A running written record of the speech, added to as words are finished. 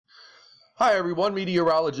Hi everyone,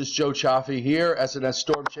 meteorologist Joe Chaffee here, SNS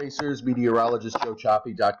Storm Chasers,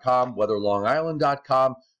 meteorologistjoechaffee.com,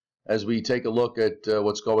 weatherlongisland.com. As we take a look at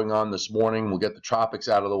what's going on this morning, we'll get the tropics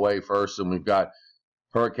out of the way first, and we've got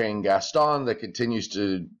Hurricane Gaston that continues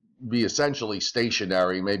to be essentially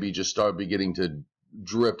stationary, maybe just start beginning to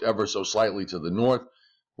drift ever so slightly to the north.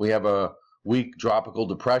 We have a weak tropical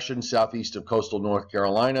depression southeast of coastal North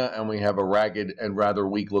Carolina, and we have a ragged and rather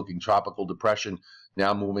weak-looking tropical depression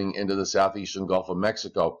now moving into the southeastern Gulf of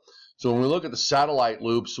Mexico. So when we look at the satellite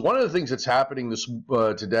loops, one of the things that's happening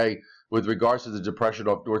today with regards to the depression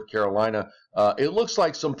off North Carolina, it looks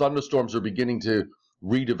like some thunderstorms are beginning to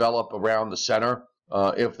redevelop around the center.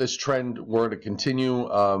 If this trend were to continue,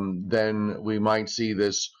 then we might see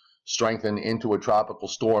this strengthen into a tropical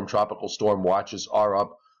storm. Tropical storm watches are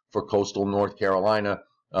up for coastal North Carolina,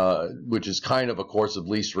 which is kind of a course of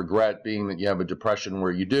least regret, being that you have a depression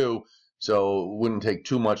where you do. So it wouldn't take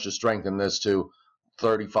too much to strengthen this to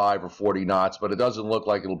 35 or 40 knots, but it doesn't look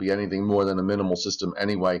like it'll be anything more than a minimal system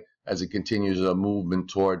anyway as it continues a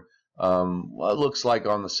movement toward what it looks like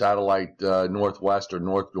on the satellite northwest or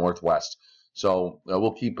north-northwest. So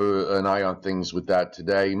we'll keep an eye on things with that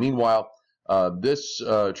today. Meanwhile, this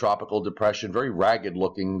tropical depression, very ragged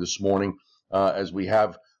looking this morning, as we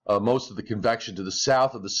have most of the convection to the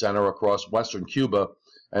south of the center across western Cuba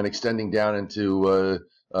and extending down into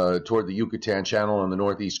toward the Yucatan Channel and the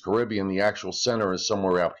Northeast Caribbean. The actual center is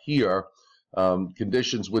somewhere out here.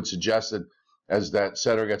 Conditions would suggest that as that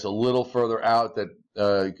center gets a little further out, that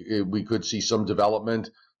we could see some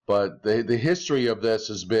development. But the history of this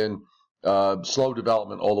has been slow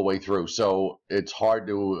development all the way through. So it's hard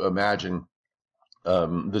to imagine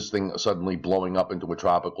this thing suddenly blowing up into a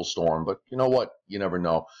tropical storm. But you know what? You never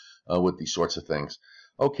know with these sorts of things.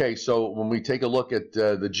 Okay, so when we take a look at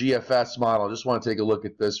the GFS model, I just want to take a look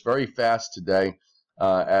at this very fast today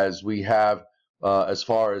as we have, as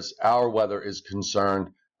far as our weather is concerned,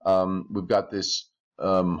 we've got this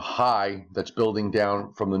high that's building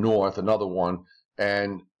down from the north, another one,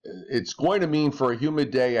 and it's going to mean for a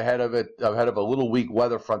humid day ahead of a little weak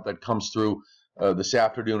weather front that comes through this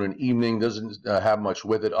afternoon and evening. Doesn't have much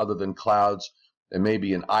with it other than clouds and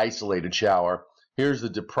maybe an isolated shower. Here's the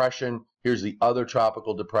depression. Here's the other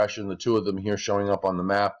tropical depression, the two of them here showing up on the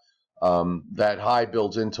map. That high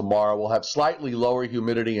builds in tomorrow. We'll have slightly lower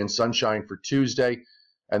humidity and sunshine for Tuesday,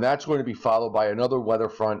 and that's going to be followed by another weather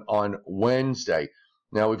front on Wednesday.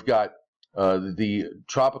 Now we've got the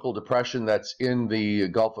tropical depression that's in the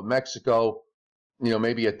Gulf of Mexico. You know,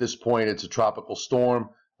 maybe at this point it's a tropical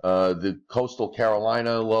storm. The coastal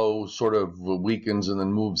Carolina low sort of weakens and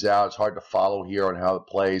then moves out. It's hard to follow here on how it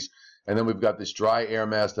plays. And then we've got this dry air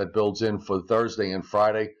mass that builds in for Thursday and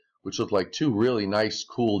Friday, which look like two really nice,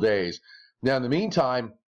 cool days. Now, in the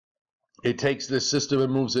meantime, it takes this system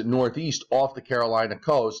and moves it northeast off the Carolina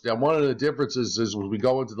coast. Now, one of the differences is when we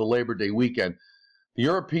go into the Labor Day weekend, the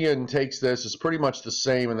European takes this, it's pretty much the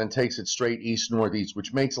same, and then takes it straight east-northeast,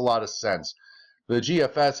 which makes a lot of sense. The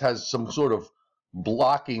GFS has some sort of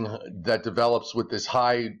blocking that develops with this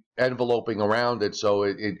high enveloping around it, so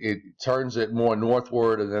it turns it more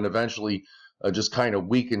northward and then eventually just kind of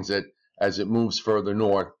weakens it as it moves further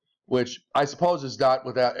north, which I suppose is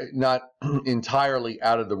not entirely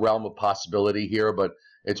out of the realm of possibility here, but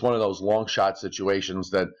it's one of those long shot situations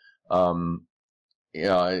that you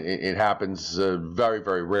know, it happens very,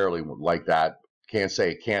 very rarely like that. Can't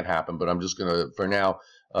say it can't happen, but I'm just going to, for now,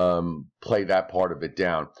 play that part of it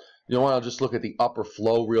down. You know what, I'll just look at the upper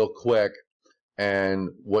flow real quick,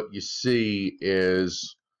 and what you see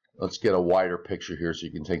is, let's get a wider picture here so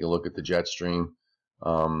you can take a look at the jet stream.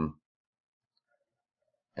 And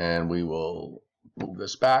we will move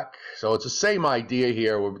this back. So it's the same idea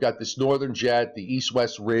here. We've got this northern jet, the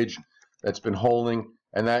east-west ridge that's been holding,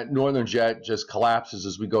 and that northern jet just collapses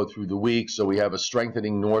as we go through the week. So we have a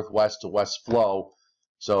strengthening northwest to west flow.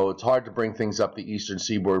 So it's hard to bring things up the eastern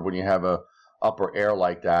seaboard when you have a upper air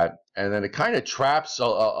like that, and then it kind of traps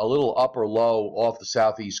a little upper low off the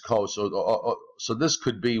southeast coast. So this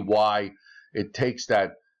could be why it takes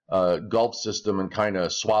that Gulf system and kind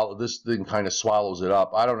of this thing kind of swallows it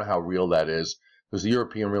up. I don't know how real that is because the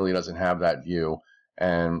European really doesn't have that view.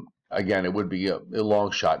 And again, it would be a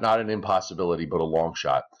long shot, not an impossibility, but a long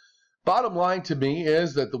shot. Bottom line to me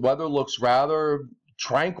is that the weather looks rather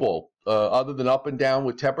tranquil, other than up and down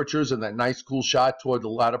with temperatures and that nice cool shot toward the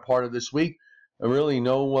latter part of this week. Really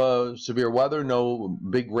no severe weather, no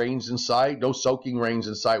big rains in sight, no soaking rains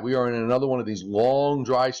in sight. We are in another one of these long,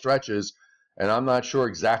 dry stretches, and I'm not sure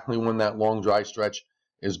exactly when that long, dry stretch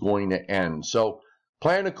is going to end. So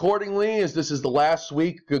plan accordingly, as this is the last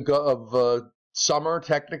week of summer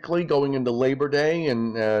technically going into Labor Day,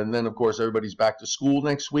 and then of course everybody's back to school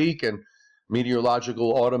next week, and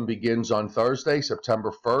meteorological autumn begins on Thursday,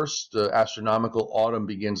 September 1st. Astronomical autumn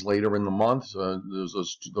begins later in the month.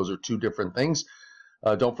 Those are two different things.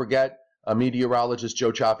 Don't forget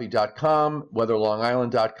meteorologistjoechaffee.com,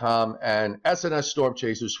 weatherlongisland.com, and SNS Storm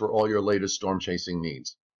Chasers for all your latest storm chasing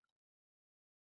needs.